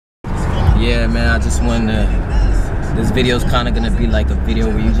Yeah, man, I just wanted to, this video is kind of gonna be like a video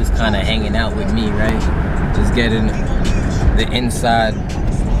where you just kind of hanging out with me, right? Just getting the inside,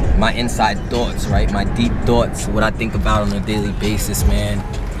 my inside thoughts, right? My deep thoughts, what I think about on a daily basis, man.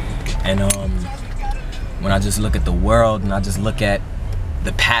 And when I just look at the world and I just look at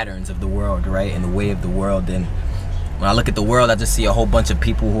the patterns of the world, right? And the way of the world, and when I look at the world, I just see a whole bunch of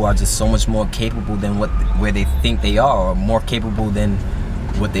people who are just so much more capable than where they think they are, or more capable than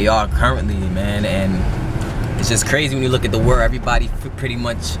what they are currently, man. And it's just crazy when you look at the world. Everybody pretty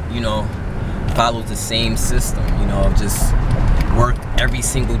much, you know, follows the same system, you know, just work every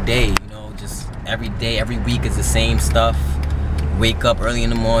single day, you know, just every day, every week is the same stuff. Wake up early in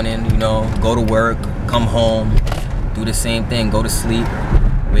the morning, you know, go to work, come home, do the same thing, go to sleep,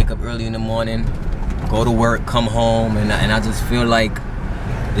 wake up early in the morning, go to work, come home, and I just feel like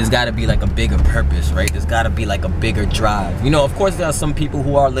there's got to be like a bigger purpose, right? There's got to be like a bigger drive. You know, of course there are some people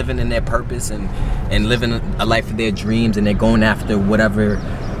who are living in their purpose and living a life of their dreams, and they're going after whatever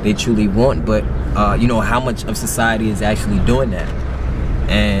they truly want, but you know, how much of society is actually doing that?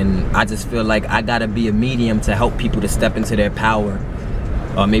 And I just feel like I gotta be a medium to help people to step into their power.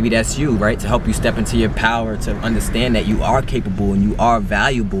 Maybe that's you, right? To help you step into your power, to understand that you are capable and you are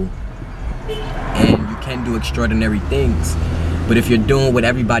valuable and you can do extraordinary things. But if you're doing what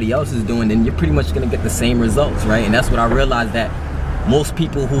everybody else is doing, then you're pretty much gonna get the same results, right? And that's what I realized, that most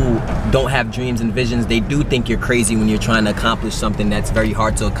people who don't have dreams and visions, they do think you're crazy when you're trying to accomplish something that's very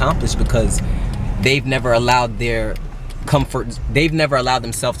hard to accomplish, because they've never allowed their comfort, they've never allowed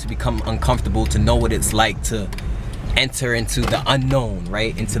themselves to become uncomfortable, to know what it's like to enter into the unknown,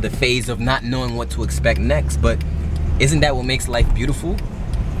 right? Into the phase of not knowing what to expect next. But isn't that what makes life beautiful?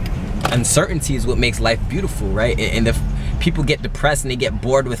 Uncertainty is what makes life beautiful, right? And if people get depressed and they get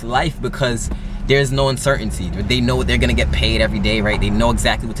bored with life because there's no uncertainty. They know what they're gonna get paid every day, right? They know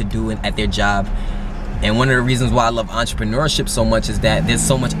exactly what to do at their job. And one of the reasons why I love entrepreneurship so much is that there's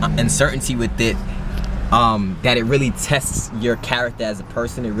so much uncertainty with it, that it really tests your character as a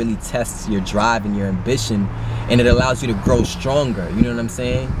person. It really tests your drive and your ambition, and it allows you to grow stronger. You know what I'm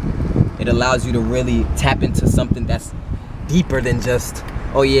saying? It allows you to really tap into something that's deeper than just,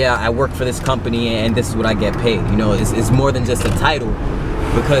 oh yeah, I work for this company and this is what I get paid. You know, it's more than just a title,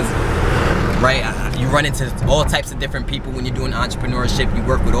 because right, you run into all types of different people when you're doing entrepreneurship. You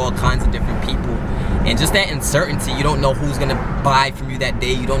work with all kinds of different people, and just that uncertainty, you don't know who's gonna buy from you that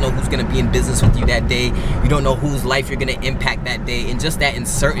day, you don't know who's gonna be in business with you that day, you don't know whose life you're gonna impact that day, and just that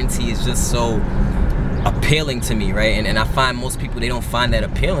uncertainty is just so appealing to me, right? And I find most people, they don't find that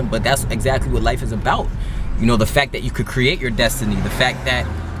appealing, but that's exactly what life is about. You know, the fact that you could create your destiny, the fact that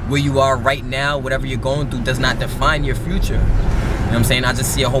where you are right now, whatever you're going through, does not define your future. You know what I'm saying? I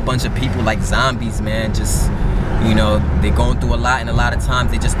just see a whole bunch of people like zombies, man. Just, you know, they're going through a lot, and a lot of times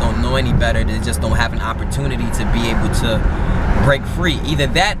they just don't know any better. They just don't have an opportunity to be able to break free. Either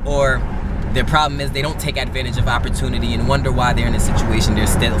that, or their problem is they don't take advantage of opportunity and wonder why they're in a situation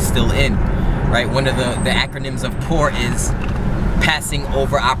they're still in, right? One of the acronyms of POOR is passing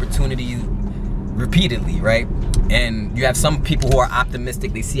over opportunity repeatedly, right? And you have some people who are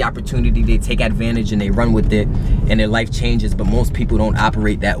optimistic. They see opportunity, they take advantage, and they run with it, and their life changes. But most people don't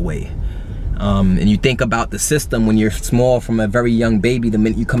operate that way. And you think about the system when you're small, from a very young baby. The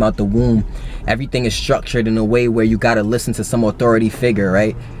minute you come out the womb, everything is structured in a way where you got to listen to some authority figure,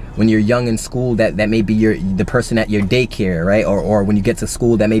 right? When you're young in school, that may be the person at your daycare, right? Or when you get to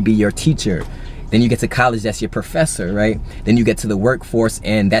school, that may be your teacher. Then you get to college, that's your professor, right? Then you get to the workforce,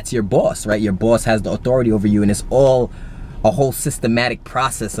 and that's your boss, right? Your boss has the authority over you, and it's all a whole systematic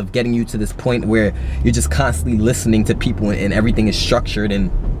process of getting you to this point where you're just constantly listening to people, and everything is structured. And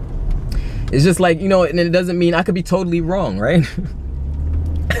it's just like, you know, and it doesn't mean, I could be totally wrong, right?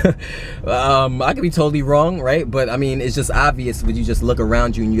 I could be totally wrong, right? But I mean, it's just obvious when you just look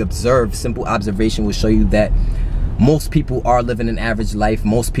around you and you observe. Simple observation will show you that most people are living an average life.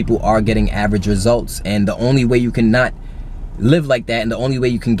 Most people are getting average results. And the only way you can not live like that, and the only way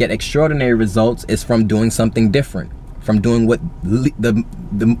you can get extraordinary results, is from doing something different. From doing what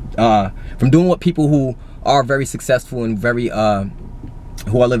from doing what people who are very successful and very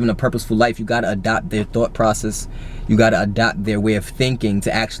who are living a purposeful life, you got to adopt their thought process. You got to adopt their way of thinking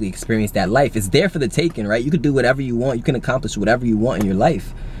to actually experience that life. It's there for the taking, right? You could do whatever you want. You can accomplish whatever you want in your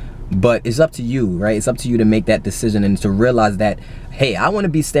life. But it's up to you, right? It's up to you to make that decision and to realize that, hey, I want to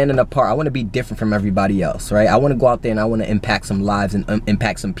be standing apart. I want to be different from everybody else, right? I want to go out there and I want to impact some lives and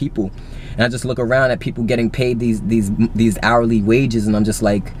impact some people. And I just look around at people getting paid these hourly wages, and I'm just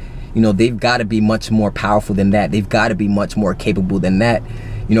like, you know, they've got to be much more powerful than that. They've got to be much more capable than that.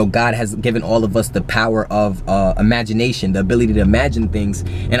 You know, God has given all of us the power of imagination, the ability to imagine things.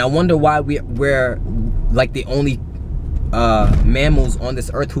 And I wonder why we're like the only mammals on this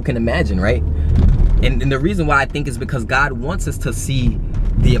earth who can imagine, right? And the reason why I think is because God wants us to see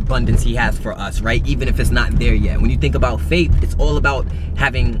the abundance he has for us, right? Even if it's not there yet. When you think about faith, it's all about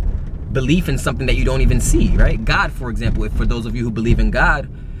having belief in something that you don't even see, right? God, for example, if for those of you who believe in God,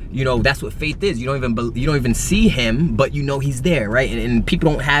 you know, that's what faith is. You don't even see him, but you know he's there, right? And people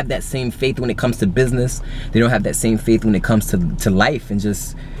don't have that same faith when it comes to business. They don't have that same faith when it comes to life and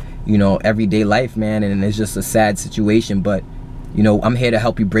just, you know, everyday life, man. And it's just a sad situation. But, you know, I'm here to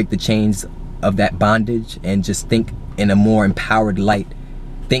help you break the chains of that bondage and just think in a more empowered light.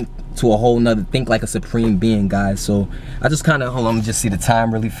 Think to a whole nother, think like a supreme being, guys. So I just kind of, hold on, let me just see the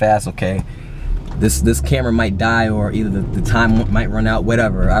time really fast. Okay, this camera might die, or either the time might run out,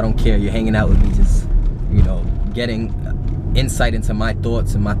 whatever. I don't care. You're hanging out with me, just, you know, getting insight into my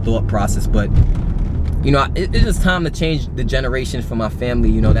thoughts and my thought process. But, you know, it's just time to change the generation for my family.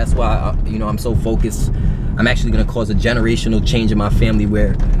 You know, that's why, you know, I'm so focused. I'm actually going to cause a generational change in my family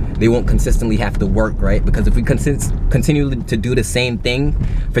where they won't consistently have to work, right? Because if we continue to do the same thing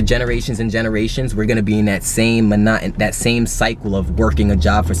for generations and generations, we're going to be in that same cycle of working a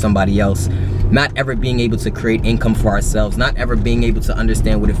job for somebody else, not ever being able to create income for ourselves, not ever being able to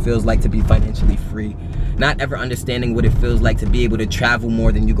understand what it feels like to be financially free, not ever understanding what it feels like to be able to travel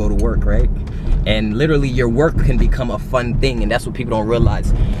more than you go to work, right? And literally your work can become a fun thing, and that's what people don't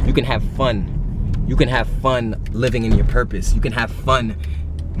realize. You can have fun. You can have fun living in your purpose. You can have fun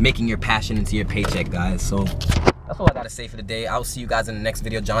making your passion into your paycheck, guys. So that's all I gotta say for today. I'll see you guys in the next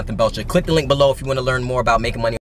video. Jon Belcher. Click the link below if you want to learn more about making money